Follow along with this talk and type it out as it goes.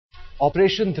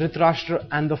Operation Dhritarashtra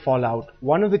and the fallout.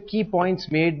 One of the key points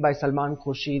made by Salman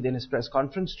Khurshid in his press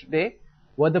conference today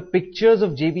were the pictures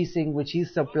of JB Singh which he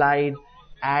supplied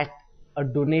at a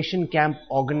donation camp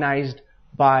organized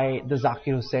by the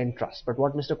Zakir Hussain Trust. But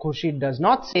what Mr. Khurshid does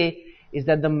not say is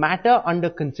that the matter under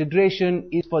consideration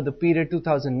is for the period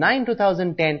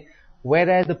 2009-2010,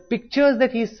 whereas the pictures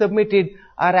that he submitted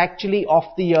are actually of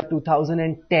the year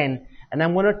 2010. And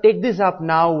I'm going to take this up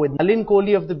now with Nalin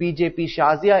Kohli of the BJP,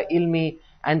 Shazia Ilmi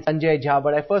and Sanjay Jha.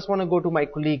 But I first want to go to my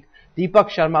colleague Deepak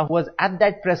Sharma, who was at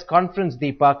that press conference,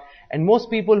 Deepak. And most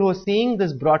people who are seeing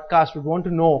this broadcast would want to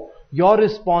know your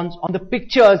response on the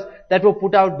pictures that were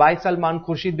put out by Salman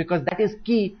Khurshid, because that is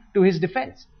key to his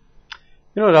defense.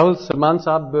 You know, Rahul, Salman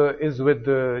Saab is with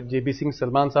JB Singh.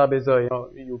 Salman Saab is a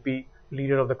UP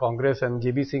leader of the Congress, and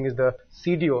JB Singh is the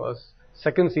CDO,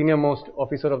 second senior most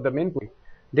officer of the main party.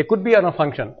 They could be on a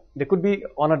function. They could be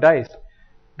on a dais.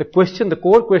 The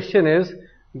core question is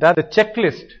that the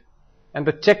checklist, and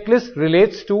the checklist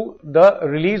relates to the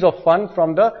release of funds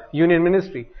from the Union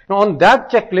Ministry. Now, on that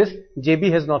checklist,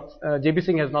 JB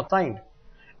Singh has not signed,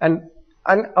 and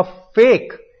a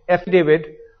fake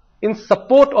affidavit in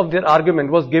support of their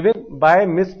argument was given by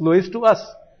Ms. Lewis to us,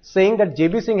 saying that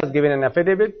JB Singh has given an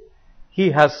affidavit.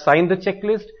 He has signed the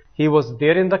checklist. He was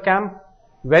there in the camp.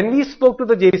 When we spoke to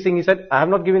the JB Singh, he said, I have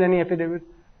not given any affidavit.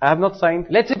 I have not signed.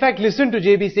 Let's in fact listen to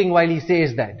JB Singh while he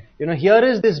says that. Here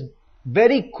is this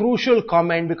very crucial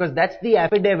comment, because that's the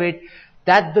affidavit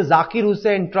that the Zakir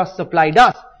Hussain Trust supplied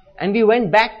us. And we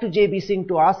went back to JB Singh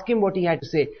to ask him what he had to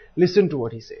say. Listen to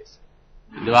what he says.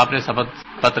 जो आपने शपथ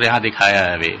पत्र यहाँ दिखाया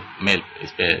है अभी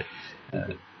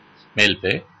mail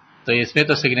पे, तो इसमें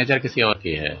तो सिग्नेचर किसी और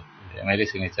की है, मेरी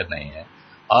सिग्नेचर नहीं है।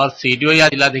 और सीडीओ या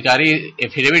जिलाधिकारी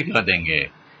एफिडेविट क्यों देंगे?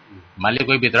 मान लीजिए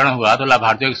कोई वितरण हुआ तो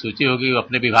लाभार्थियों की सूची होगी,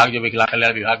 अपने विभाग जो विकलांग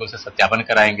कल्याण विभाग उसे सत्यापन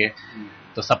कराएंगे,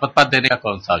 तो शपथ पत्र देने का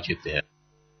कौन सा औचित्य है?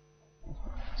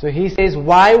 So he says,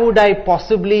 why would I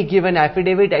possibly give an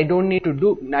affidavit? I don't need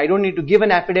to give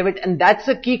an affidavit, and that's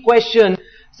a key question,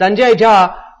 Sanjay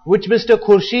Jha, which Mr.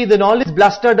 Khurshid in all his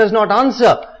bluster does not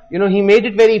answer. He made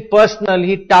it very personal.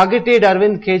 He targeted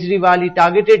Arvind Kejriwal, he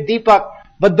targeted Deepak,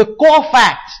 but the core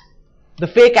facts, the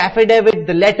fake affidavit,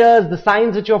 the letters, the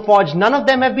signs which were forged, none of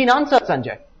them have been answered,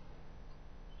 Sanjay.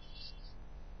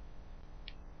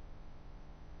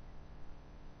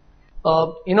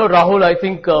 Rahul, I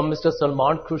think Mr.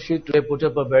 Salman Khurshid today put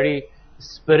up a very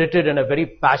spirited and a very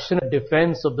passionate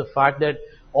defense of the fact that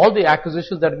all the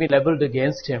accusations that have been leveled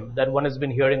against him, that one has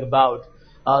been hearing about,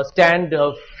 stand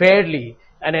fairly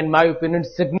and, in my opinion,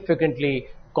 significantly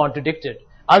contradicted.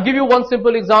 I'll give you one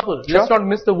simple example. Sure. Let's not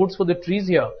miss the woods for the trees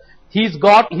here. He's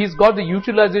got the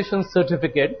utilization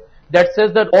certificate that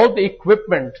says that all the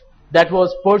equipment that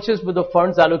was purchased with the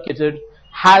funds allocated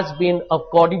has been,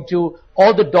 according to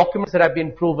all the documents that have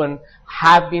been proven,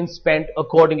 have been spent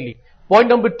accordingly. Point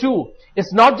number two,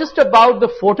 it's not just about the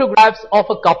photographs of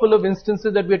a couple of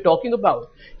instances that we're talking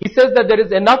about. He says that there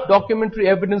is enough documentary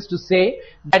evidence to say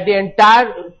that the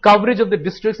entire coverage of the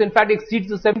districts, in fact, exceeds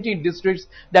the 17 districts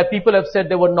that people have said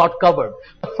they were not covered.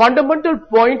 The fundamental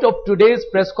point of today's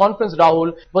press conference,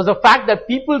 Rahul, was the fact that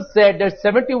people said that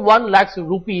 71 lakhs of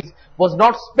rupees was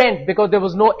not spent because there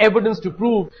was no evidence to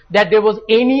prove that there was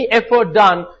any effort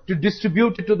done to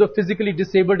distribute it to the physically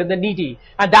disabled and the needy.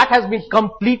 And that has been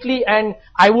completely, and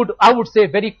I would say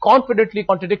very confidently,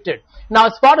 contradicted. Now,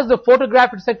 as far as the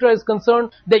photograph, etc. is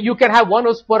concerned, that you can have one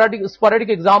or sporadic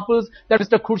examples that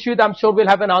Mr. Khurshid, I'm sure, will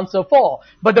have an answer for.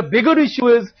 But the bigger issue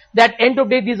is that end of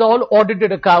day, these are all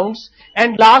audited accounts.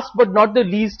 And last but not the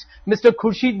least, Mr.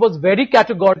 Khurshid was very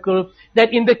categorical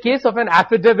that in the case of an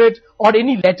affidavit or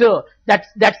any letter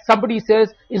that somebody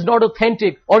says is not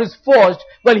authentic or is forged,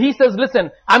 well, he says,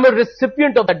 listen, I'm a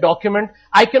recipient of that document.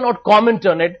 I cannot comment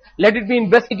on it. Let it be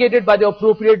investigated by the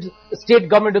appropriate state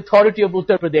government authority of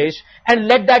Uttar Pradesh and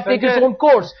let that take its own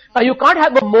course. Now, you can't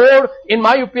have a more, in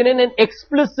my opinion, an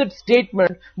explicit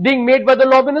statement being made by the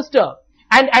law minister.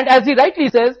 And as he rightly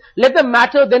says, let the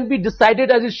matter then be decided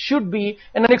as it should be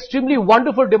in an extremely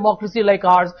wonderful democracy like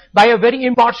ours by a very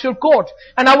impartial court.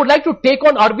 And I would like to take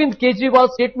on Arvind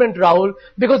Kejriwal's statement, Rahul,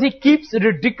 because he keeps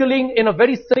ridiculing in a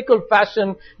very cynical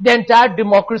fashion the entire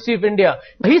democracy of India.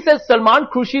 He says Salman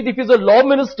Khurshid, if he's a law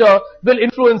minister, will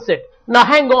influence it. Now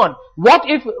hang on. What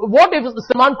if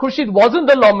Salman Khurshid wasn't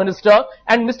the law minister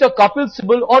and Mr. Kapil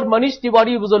Sibal or Manish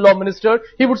Tiwari was a law minister?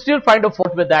 He would still find a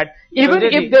fault with that. Even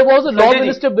if there was a law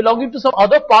minister belonging to some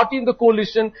other party in the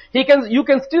coalition, you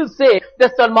can still say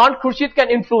that Salman Khurshid can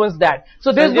influence that.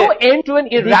 So there's no end to an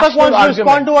irrational argument. Deepak wants to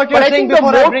respond to what you're saying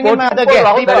before I bring him another guest.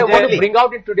 I want to bring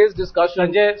out in today's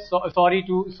discussion. Sanjay,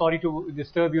 sorry to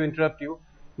disturb you, interrupt you.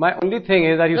 My only thing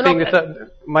is that you No, saying no, this.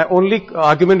 My only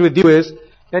argument with you is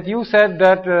that you said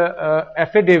that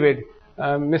affidavit.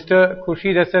 Mr.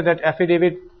 Khurshid has said that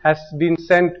affidavit has been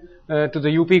sent to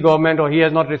the UP government, or he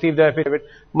has not received the affidavit.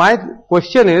 My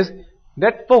question is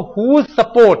that for whose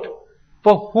support,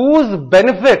 for whose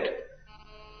benefit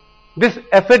this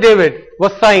affidavit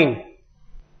was signed?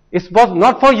 It was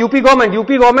not for UP government. UP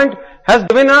government has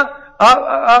given a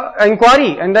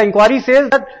inquiry, and the inquiry says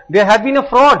that there has been a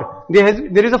fraud.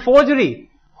 There is a forgery.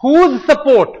 Whose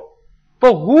support?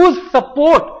 For whose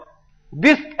support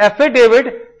this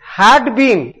affidavit had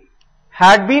been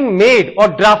made or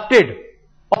drafted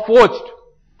or forged?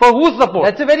 For whose support?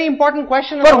 That's a very important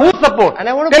question. For whose support? And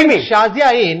I want to Tell bring me.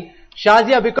 Shazia in.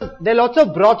 Shazia, because there are lots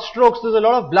of broad strokes, there's a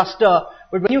lot of bluster.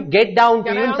 But when you get down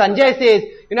to, even Sanjay says,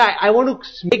 you know, I want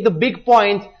to make the big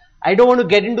points. I don't want to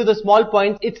get into the small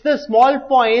points. It's the small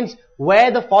points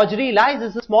where the forgery lies.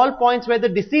 It's the small points where the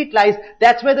deceit lies.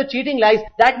 That's where the cheating lies.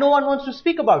 That no one wants to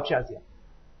speak about, Shazia.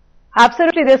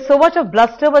 Absolutely. There's so much of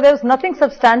bluster, but there's nothing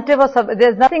substantive or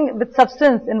there's nothing with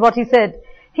substance in what he said.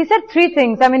 He said three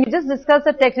things. I mean, he just discussed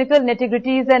the technical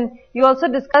nitty-gritties, and you also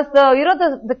discussed the, you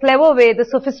know, the clever way, the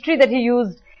sophistry that he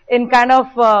used in kind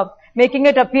of making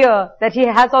it appear that he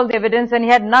has all the evidence when he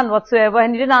had none whatsoever,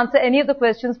 and he didn't answer any of the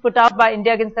questions put out by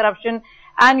India Against Corruption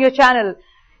and your channel.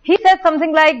 He said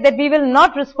something like that we will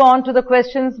not respond to the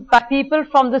questions by people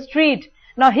from the street.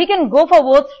 Now, he can go for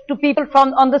votes to people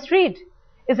from on the street.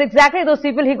 It's exactly those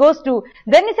people he goes to.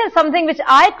 Then he said something which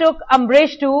I took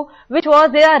umbrage to, which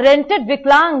was they are rented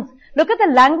Viklangs. Look at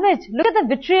the language, look at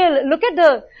the vitriol, look at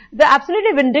the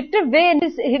absolutely vindictive way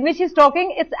in which he's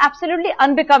talking. It's absolutely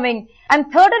unbecoming. And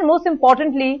third and most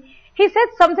importantly, he said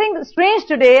something strange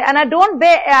today, and I don't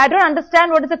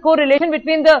understand what is the correlation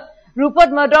between the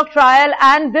Rupert Murdoch trial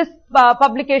and this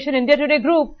publication, India Today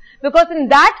Group. Because in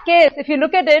that case, if you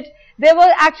look at it, there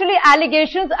were actually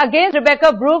allegations against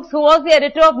Rebecca Brooks, who was the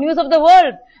editor of News of the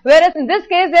World. Whereas in this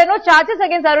case, there are no charges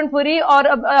against Arun Puri or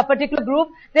a particular group.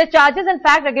 There are charges, in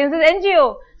fact, against his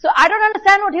NGO. So I don't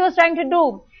understand what he was trying to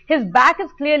do. His back is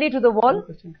clearly to the wall.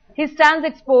 He stands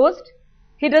exposed.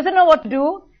 He doesn't know what to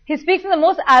do. He speaks in the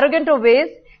most arrogant of ways.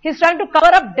 He's trying to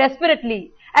cover up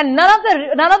desperately. And none of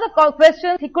the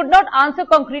questions, he could not answer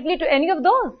concretely to any of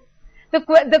those.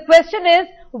 The question is,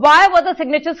 why were the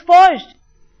signatures forged?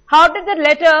 Why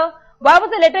was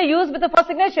the letter used with the first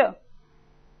signature?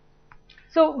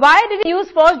 So why did he use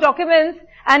forged documents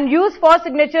and use forged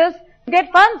signatures to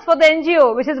get funds for the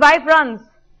NGO, which his wife runs?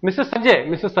 Mr.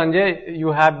 Sanjay,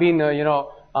 you have been,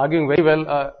 arguing very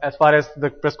well as far as the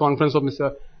press conference of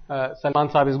Mr. Salman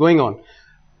Saab is going on.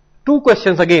 Two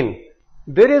questions again.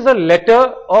 There is a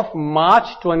letter of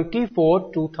March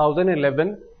 24,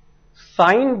 2011,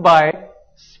 signed by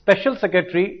Special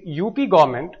Secretary UP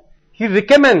Government. He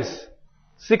recommends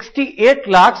 68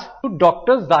 lakhs to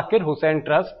Dr. Zakir Hussain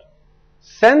Trust,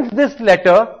 sends this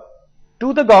letter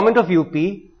to the government of UP,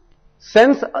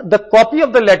 sends the copy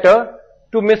of the letter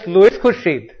to Miss Louis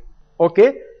Khurshid.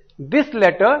 Okay, this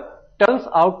letter turns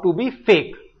out to be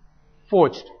fake,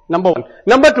 forged. Number one.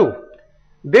 Number two,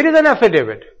 there is an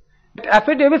affidavit. The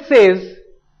affidavit says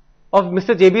of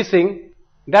Mr. JB Singh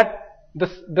that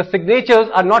the signatures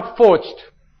are not forged.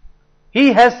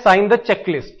 He has signed the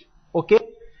checklist. Okay.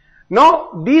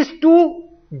 Now, these two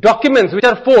documents which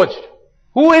are forged,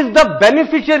 who is the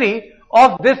beneficiary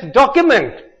of this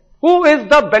document? Who is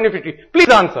the beneficiary? Please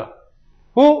answer.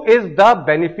 Who is the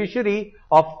beneficiary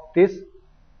of this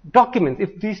document?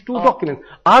 If these two documents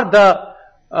are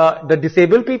the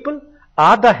disabled people,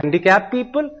 are the handicapped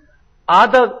people, are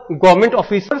the government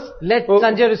officers? Let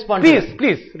Sanjay respond.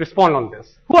 Please respond on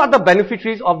this. Who are the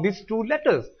beneficiaries of these two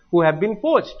letters who have been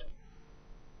forged?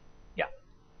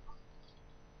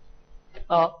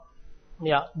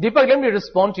 Deepak, let me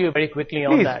respond to you very quickly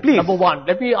on that. Please. Number one,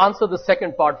 let me answer the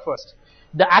second part first.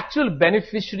 The actual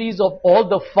beneficiaries of all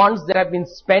the funds that have been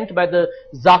spent by the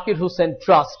Zakir Hussain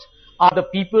Trust are the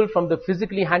people from the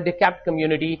physically handicapped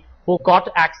community who got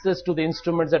access to the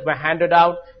instruments that were handed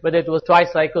out, whether it was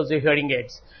tricycles or hearing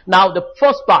aids. Now, the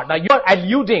first part, now you're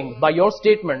alluding by your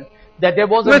statement that there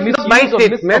was a misuse or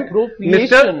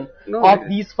misappropriation of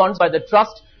these funds by the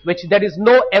trust, which there is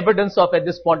no evidence of at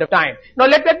this point of time. Now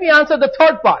let me answer the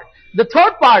third part. The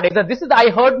third part is that I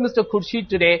heard Mr. Khurshid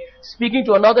today speaking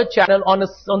to another channel on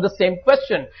the same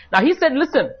question. Now he said,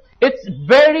 listen, it's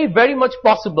very, very much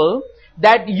possible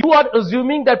that you are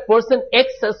assuming that person X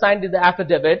has signed the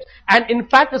affidavit, and in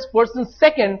fact it's person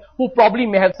second who probably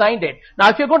may have signed it. Now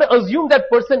if you're going to assume that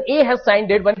person A has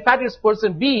signed it when in fact it's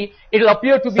person B, it will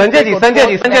appear to be Sanjay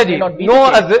ji, no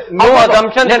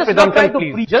assumptions and presumptions,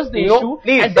 please. Just the No, issue.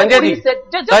 please, And therefore he said,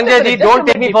 Sanjay ji, don't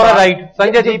take me for a ride.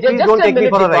 Sanjay ji, please don't take me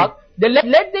for a ride.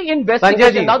 Let the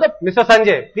investigation. Sanjay ji, Mr.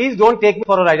 Sanjay, please don't take me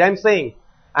for a ride. I'm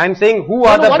saying who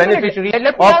are the beneficiaries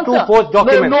of two forged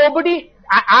documents? Nobody.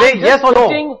 Say yes or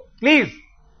no.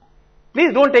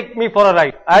 Please don't take me for a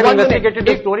ride. I have investigated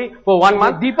this story for 1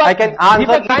 month. Deepak, I can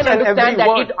answer each and every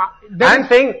word. I am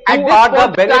saying who are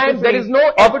the beneficiaries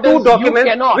of two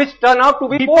documents which turn out to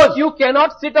be forged. You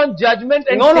cannot sit on judgment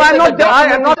and No, say I'm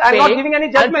that not giving any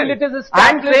judgment. until it is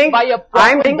established by a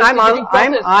proper investigating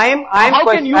process.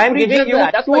 I'm giving you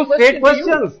two straight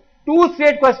questions. Two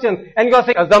straight questions. And you are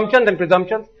saying assumptions and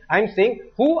presumptions. I'm saying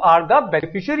who are the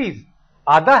beneficiaries?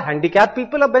 Are the handicapped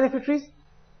people of beneficiaries?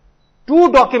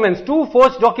 Two documents, two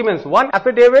forged documents, one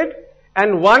affidavit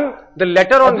and one the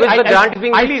letter on which the grant is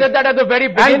being released. I said that at the very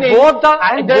beginning. And both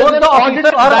the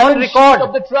officers are on record.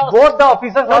 Both the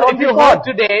officers are on record. If you heard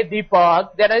today,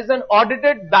 Deepak, there is an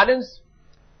audited balance.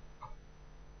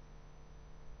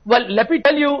 Well, let me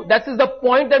tell you, that is the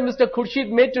point that Mr.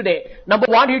 Khurshid made today. Number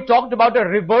one, he talked about a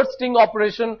reverse sting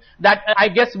operation that I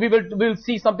guess we'll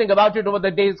see something about it over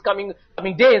the coming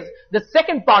days. The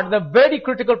second part, the very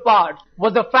critical part,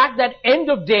 was the fact that end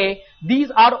of day,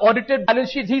 these are audited balance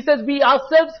sheets. He says we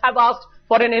ourselves have asked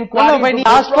for an inquiry. No, when he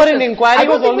asked for an inquiry, it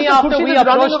was only after we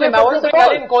approached him. I want to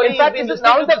tell inquiry. In fact, this is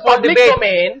now in the public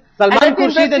domain. Salman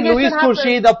Khurshid and Louis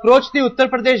Khurshid approached the Uttar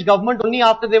Pradesh government only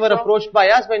after they were approached by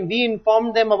us. When we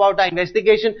informed them about our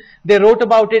investigation, they wrote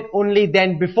about it only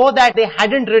then. Before that, they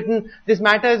hadn't written. This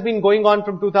matter has been going on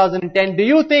from 2010. Do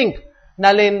you think,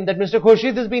 Nalin, that Mr.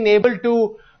 Khurshid has been able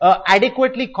to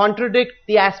adequately contradict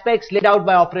the aspects laid out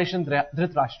by Operation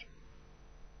Dhritarashtra?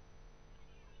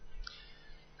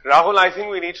 Rahul, I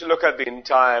think we need to look at the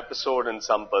entire episode in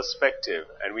some perspective,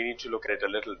 and we need to look at it a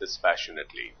little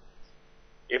dispassionately.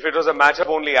 If it was a matter of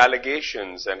only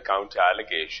allegations and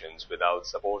counter-allegations without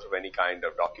support of any kind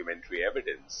of documentary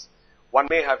evidence, one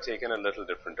may have taken a little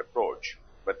different approach.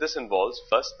 But this involves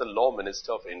first the Law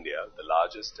Minister of India, the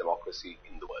largest democracy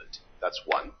in the world. That's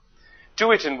one.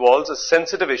 Two, it involves a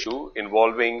sensitive issue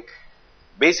involving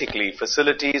basically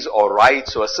facilities or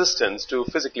rights or assistance to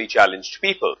physically challenged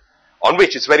people, on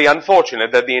which it's very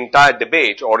unfortunate that the entire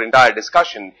debate or entire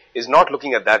discussion is not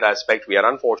looking at that aspect. We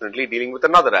are unfortunately dealing with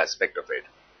another aspect of it.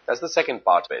 That's the second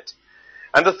part of it.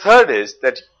 And the third is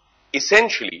that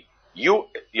essentially your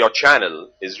channel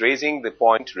is raising the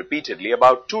point repeatedly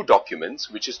about two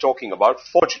documents which is talking about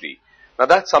forgery. Now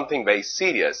that's something very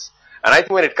serious. And I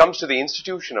think when it comes to the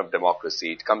institution of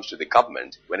democracy, it comes to the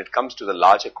government, when it comes to the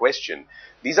larger question,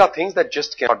 these are things that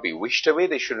just cannot be wished away.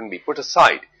 They shouldn't be put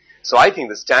aside. So I think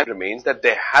the stand remains that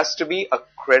there has to be a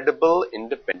credible,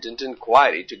 independent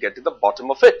inquiry to get to the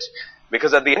bottom of it.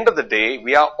 Because at the end of the day,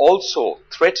 we are also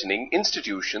threatening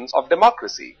institutions of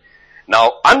democracy.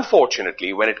 Now,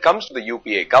 unfortunately, when it comes to the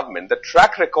UPA government, the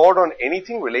track record on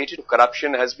anything related to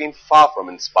corruption has been far from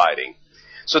inspiring.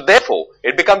 So therefore,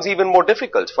 it becomes even more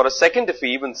difficult for a second if we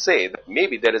even say that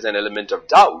maybe there is an element of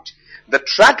doubt. The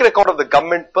track record of the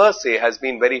government per se has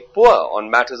been very poor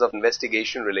on matters of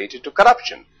investigation related to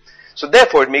corruption. So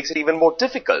therefore, it makes it even more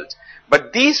difficult.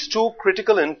 But these two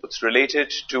critical inputs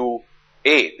related to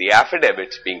A, the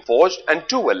affidavit being forged, and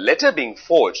 2, a letter being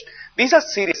forged, these are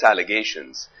serious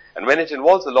allegations. And when it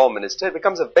involves the law minister, it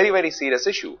becomes a very, very serious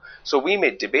issue. So we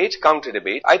may debate,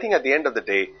 counter-debate. I think at the end of the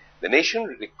day, the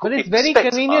nation But it's very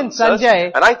convenient,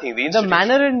 Sanjay, and I think the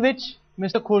manner in which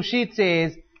Mr. Khurshid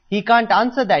says he can't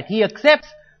answer that. He accepts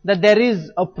that there is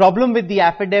a problem with the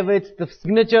affidavits, the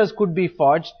signatures could be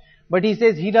forged, but he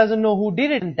says he doesn't know who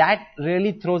did it, and that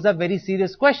really throws up very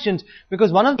serious questions,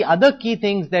 because one of the other key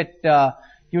things that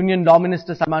Union Law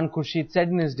Minister Salman Khurshid said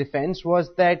in his defense was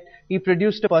that he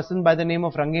produced a person by the name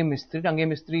of Range Mistry. Range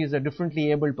Mistry is a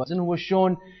differently abled person who was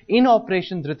shown in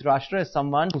Operation Dhritarashtra as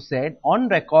someone who said on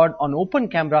record, on open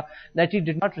camera, that he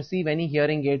did not receive any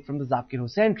hearing aid from the Zakir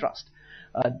Hussain Trust.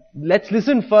 Let's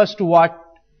listen first to what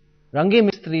Range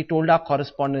Mistry told our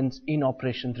correspondents in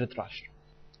Operation Dhritarashtra.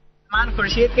 Salman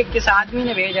Khurshid के किस आदमी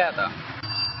ने भेजा था?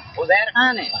 उज़ैर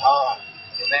खान ने। हाँ,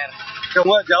 उज़ैर। तो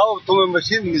वहाँ जाओ, तुम्हें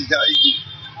मशीन मिल जाएगी।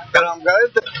 फिर हम गए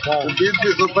थे,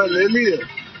 20-20 रुपए ले लिए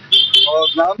और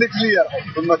नाम लिख लिया,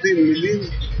 तो machine milli.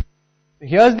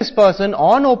 Here's this person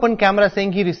on open camera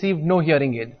saying he received no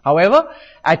hearing aid. However,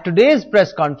 at today's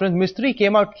press conference, Mistry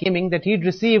came out claiming that he'd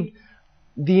received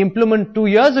the implement 2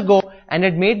 years ago and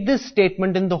had made this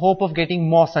statement in the hope of getting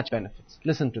more such benefits.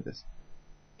 Listen to this.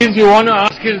 If you want to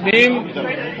ask his name,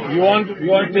 you want to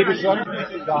take a shot.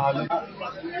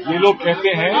 ये लोग कहते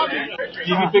हैं,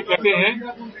 TV पे कहते हैं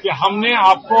कि हमने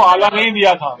आपको आला नहीं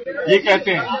दिया था, ये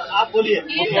कहते हैं। आप बोलिए।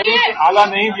 वो कहते हैं कि आला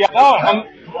नहीं दिया था और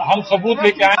हम सबूत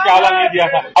लेके आए कि आला नहीं दिया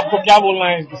था। आपको क्या बोलना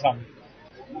है इसके सामने?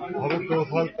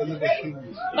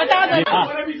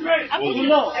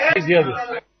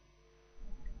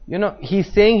 You know, he's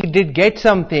saying he did get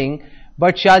something,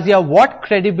 but Shazia, what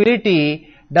credibility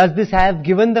does this have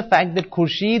given the fact that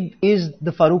Khurshid is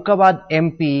the Farrukhabad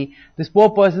MP, this poor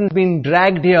person's been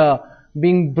dragged here,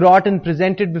 being brought and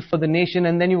presented before the nation,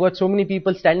 and then you got so many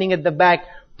people standing at the back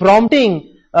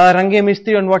prompting Range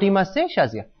Mistri on what he must say,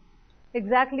 Shazia?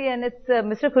 Exactly, and it's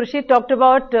Mr. Khurshid talked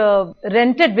about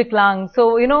rented Viklang.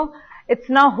 So, you know, it's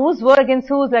now whose word against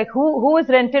whose, like who is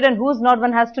rented and who's not,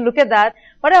 one has to look at that.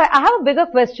 But I have a bigger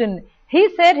question. He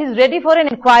said he's ready for an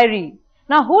inquiry.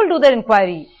 Now, who will do the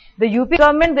inquiry? The UP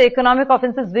government, the economic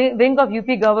offences wing of UP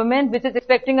government, which is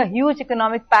expecting a huge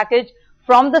economic package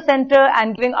from the center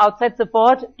and giving outside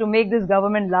support to make this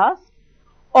government last?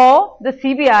 Or the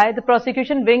CBI, the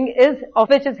prosecution wing of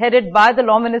which is headed by the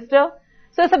law minister?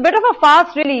 So it's a bit of a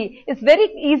farce really. It's very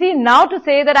easy now to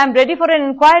say that I'm ready for an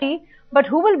inquiry, but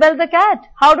who will bell the cat?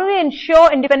 How do we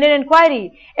ensure independent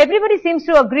inquiry? Everybody seems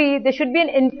to agree there should be an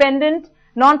independent,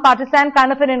 non-partisan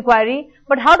kind of an inquiry,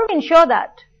 but how do we ensure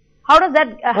that? How does that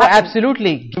happen? Oh,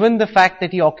 absolutely. Given the fact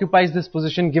that he occupies this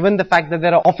position, given the fact that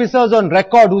there are officers on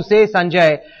record who say,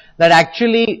 Sanjay, that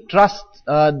actually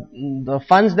the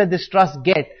funds that this trust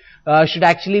get should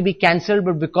actually be cancelled,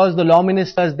 but because the law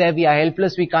minister is there, we are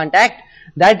helpless, we can't act.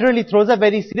 That really throws up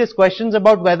very serious questions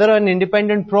about whether an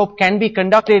independent probe can be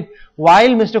conducted while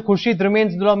Mr. Khurshid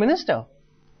remains the law minister.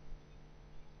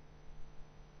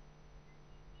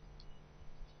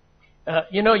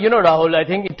 You know, Rahul, I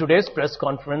think in today's press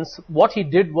conference, what he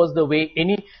did was the way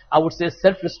any, I would say,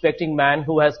 self-respecting man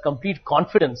who has complete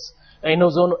confidence in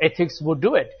his own ethics would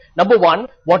do it. Number one,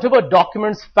 whatever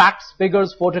documents, facts,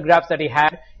 figures, photographs that he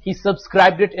had, he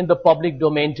subscribed it in the public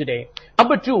domain today.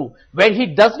 Number two, where he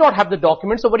does not have the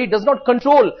documents, or where he does not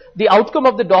control the outcome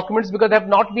of the documents because they have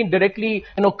not been directly,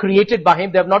 created by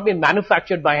him, they have not been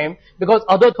manufactured by him, because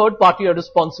other third party are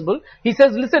responsible. He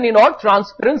says, listen, in all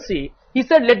transparency, he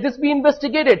said, let this be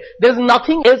investigated. There's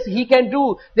nothing else he can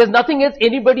do. There's nothing else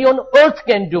anybody on earth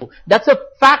can do. That's a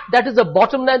fact. That is a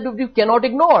bottom line that you cannot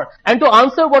ignore. And to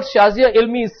answer what Shazia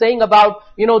Ilmi is saying about,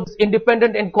 this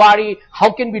independent inquiry,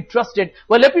 how can we trust it?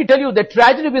 Well, let me tell you, the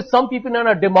tragedy with some people in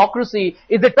a democracy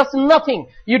is they trust nothing.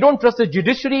 You don't trust the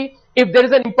judiciary. If there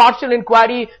is an impartial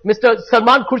inquiry, Mr.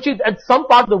 Salman Khurshid at some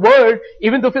part of the world,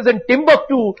 even though if he's in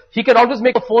Timbuktu, he can always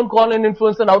make a phone call and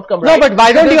influence an outcome, right? No, but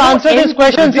why don't you answer this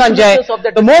question, Sanjay?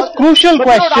 The most crucial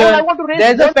question,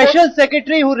 there's a special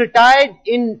secretary who retired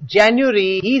in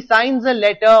January. He signs a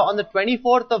letter on the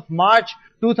 24th of March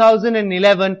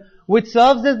 2011, which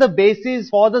serves as the basis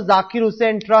for the Zakir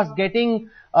Hussain Trust getting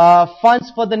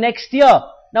funds for the next year.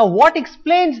 Now, what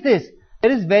explains this?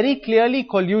 There is very clearly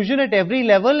collusion at every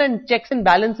level, and checks and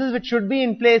balances which should be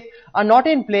in place are not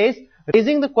in place,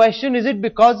 raising the question, is it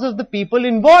because of the people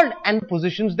involved and the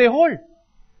positions they hold?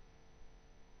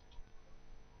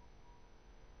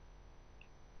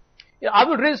 Yeah, I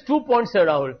would raise 2 points here,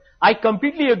 Rahul. I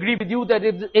completely agree with you that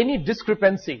if there's any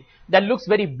discrepancy that looks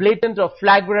very blatant or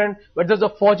flagrant, where there's a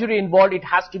forgery involved,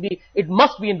 it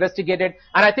must be investigated.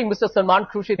 And I think Mr. Salman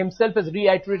Khurshid himself has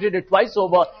reiterated it twice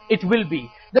over, it will be.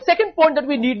 The second point that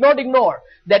we need not ignore,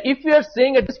 that if we are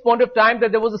saying at this point of time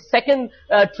that there was a second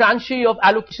tranche of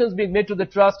allocations being made to the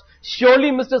trust,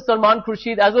 surely Mr. Salman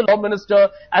Khurshid, as a law minister,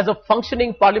 as a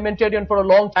functioning parliamentarian for a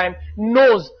long time,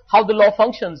 knows how the law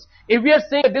functions. If we are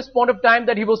saying at this point of time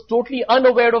that he was totally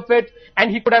unaware of it and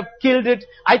he could have killed it,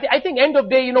 I think end of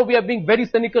day, we are being very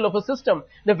cynical of a system.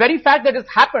 The very fact that it's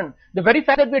happened, the very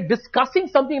fact that we're discussing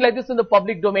something like this in the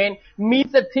public domain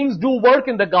means that things do work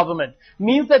in the government,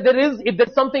 means that if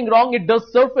there's something wrong, it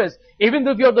does surface. Even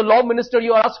if you're the law minister,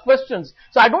 you are asked questions.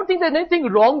 So I don't think there's anything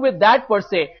wrong with that per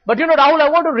se. But Rahul, I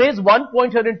want to raise one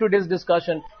point here in today's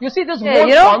discussion. You see, this whole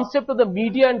concept of the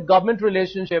media and government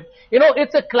relationship,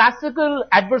 it's a classical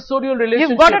adversarial relationship.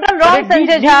 You've got it all wrong,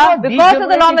 Sanjay Jha, because of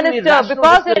the law minister,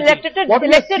 because you're elected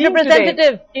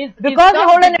representative, because you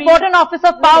hold an important office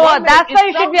of power. That's why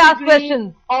you should be asked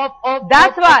questions.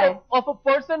 That's why. Of a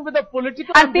person with a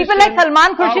political and people like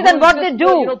Salman Khurshid and what they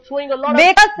do,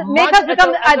 make us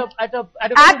become, add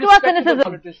to our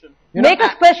cynicism, make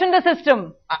us question the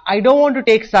system. I don't want to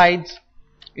take sides.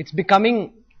 It's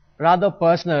becoming rather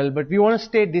personal, but we want to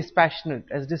stay dispassionate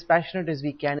as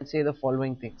we can, and say the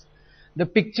following things. The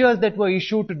pictures that were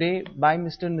issued today by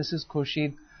Mr. and Mrs.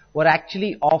 Khurshid were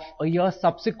actually of a year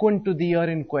subsequent to the year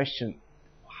in question.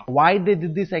 Why they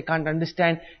did this, I can't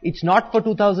understand. It's not for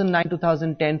 2009,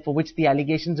 2010 for which the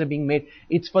allegations are being made.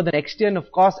 It's for the next year, and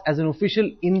of course, as an official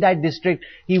in that district,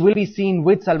 he will be seen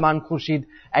with Salman Khurshid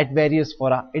at various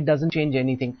fora. It doesn't change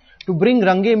anything. To bring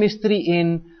Range Mistry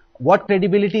in, what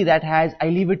credibility that has, I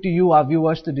leave it to you, our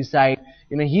viewers, to decide.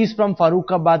 He's from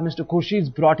Farooqabad. Mr.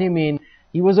 Khurshids brought him in.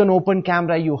 He was on open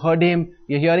camera. You heard him.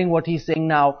 You're hearing what he's saying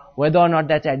now. Whether or not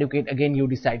that's adequate, again, you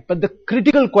decide. But the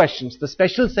critical questions, the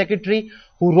special secretary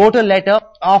who wrote a letter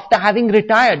after having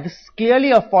retired, this is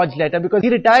clearly a forged letter because he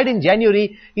retired in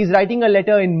January. He's writing a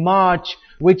letter in March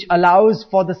which allows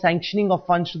for the sanctioning of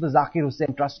funds to the Zakir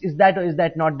Hussain Trust. Is that or is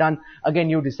that not done? Again,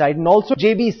 you decide. And also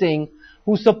JB Singh,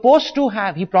 who's supposed to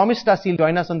have, he promised us he'll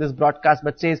join us on this broadcast,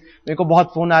 but says, "Meko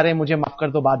bahut phone aa rahe hain, mujhe maaf kar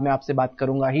do, baad mein aapse baat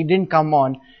karunga." He didn't come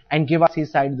on and give us his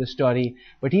side of the story,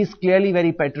 but he's clearly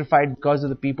very petrified because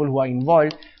of the people who are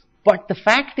involved. But the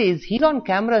fact is, he's on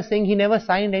camera saying he never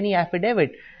signed any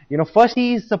affidavit. First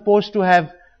he is supposed to have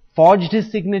forged his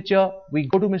signature. We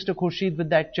go to Mr. Khurshid with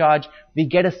that charge. We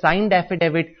get a signed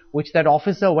affidavit, which that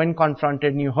officer, when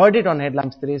confronted, and you heard it on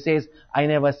headlines today, says, "I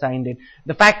never signed it."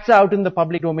 The facts are out in the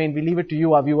public domain. We leave it to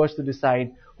you, our viewers, to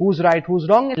decide who's right, who's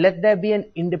wrong, and let there be an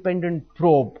independent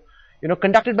probe,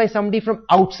 conducted by somebody from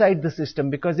outside the system.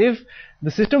 Because if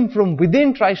the system from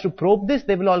within tries to probe this,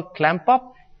 they will all clamp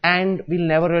up and we'll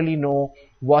never really know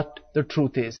what the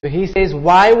truth is. So he says,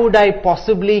 why would I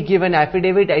possibly give an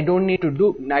affidavit? I don't need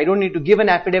to give an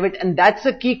affidavit. And that's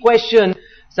a key question,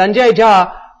 Sanjay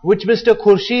Jha, which Mr.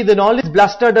 Khurshid in all his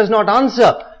bluster does not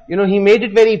answer. He made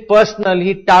it very personal.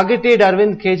 He targeted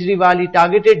Arvind Kejriwal, he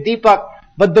targeted Deepak,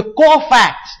 but the core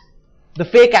facts, the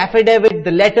fake affidavit,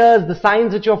 the letters, the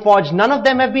signs which were forged, none of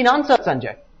them have been answered,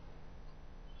 Sanjay.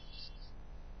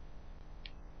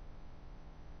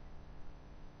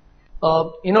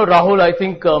 Rahul, I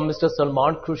think Mr.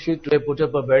 Salman Khurshid today put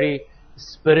up a very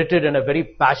spirited and a very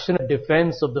passionate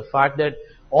defense of the fact that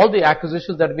all the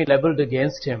accusations that have been leveled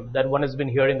against him, that one has been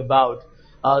hearing about,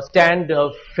 stand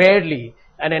fairly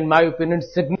and, in my opinion,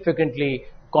 significantly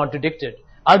contradicted.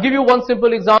 I'll give you one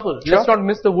simple example. Sure. Let's not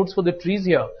miss the woods for the trees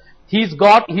here. He's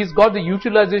got the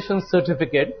utilization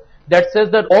certificate that says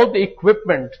that all the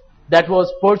equipment that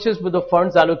was purchased with the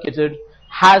funds allocated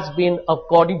has been,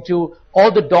 according to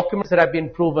all the documents that have been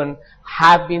proven,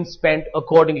 have been spent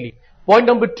accordingly. Point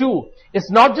number two, it's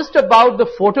not just about the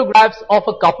photographs of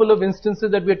a couple of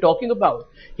instances that we're talking about.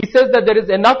 He says that there is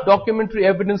enough documentary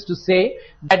evidence to say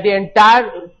that the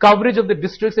entire coverage of the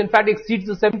districts, in fact, exceeds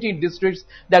the 17 districts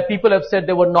that people have said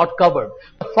they were not covered.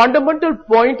 The fundamental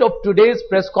point of today's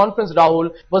press conference,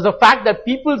 Rahul, was the fact that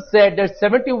people said that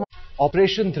 71...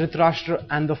 Operation Dhritarashtra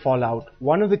and the fallout.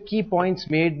 One of the key points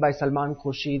made by Salman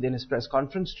Khurshid in his press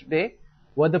conference today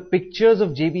were the pictures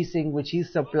of JB Singh which he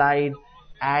supplied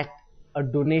at a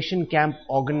donation camp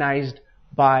organized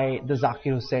by the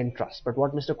Zakir Hussain Trust. But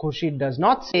what Mr. Khurshid does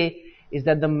not say is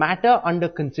that the matter under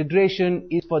consideration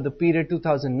is for the period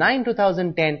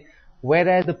 2009-2010,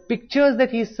 whereas the pictures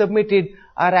that he submitted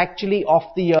are actually of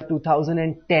the year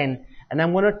 2010. And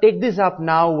I'm going to take this up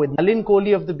now with Nalin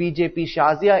Kohli of the BJP,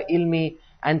 Shazia Ilmi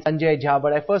and Sanjay Jha.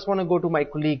 But I first want to go to my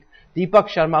colleague Deepak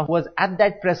Sharma, who was at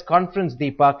that press conference,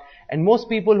 Deepak. And most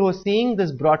people who are seeing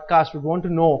this broadcast would want to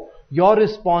know your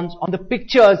response on the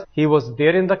pictures. He was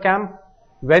there in the camp.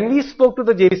 When we spoke to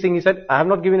the JB Singh, he said, "I have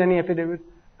not given any affidavit.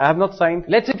 I have not signed."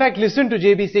 Let's in fact listen to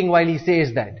JB Singh while he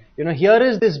says that. Here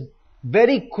is this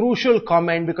very crucial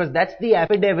comment, because that's the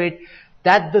affidavit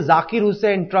that the Zakir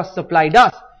Hussain Trust supplied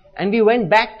us. And we went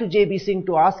back to JB Singh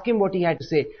to ask him what he had to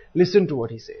say. Listen to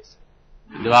what he says.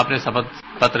 जो आपने शपथ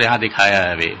पत्र यहाँ दिखाया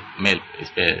है अभी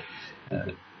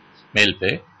mail पे,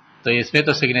 तो इसमें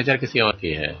तो सिग्नेचर किसी और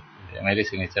की है, मेरी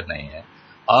सिग्नेचर नहीं है।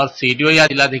 और सीडीओ या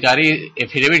जिलाधिकारी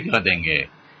एफिडेविट क्यों देंगे?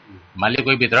 मान लीजिए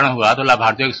कोई वितरण हुआ तो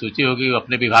लाभार्थियों की सूची होगी,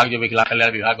 अपने विभाग जो विकलांग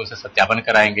कल्याण विभाग उसे सत्यापन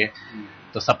कराएंगे,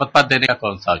 तो शपथ पत्र देने का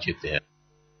कौन सा औचित्य है?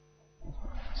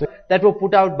 So that were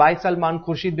put out by Salman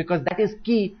Khurshid because that is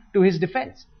key to his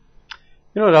defense.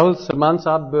 Rahul, Salman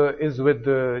Saab is with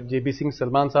JB Singh.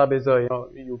 Salman Saab is a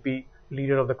UP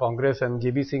leader of the Congress, and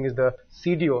JB Singh is the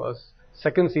CDO,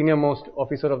 second senior most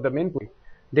officer of the main party.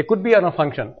 They could be on a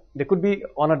function. They could be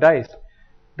on a dais.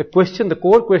 The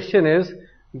core question is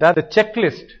that the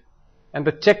checklist, and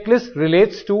the checklist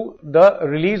relates to the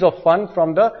release of fund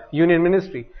from the Union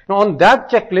Ministry. Now, on that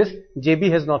checklist,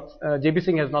 JB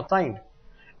Singh has not signed,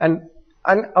 and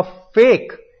a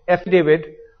fake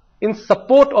affidavit in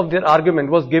support of their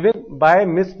argument was given by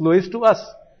Ms. Lewis to us,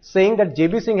 saying that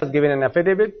JB Singh has given an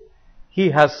affidavit, he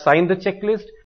has signed the checklist,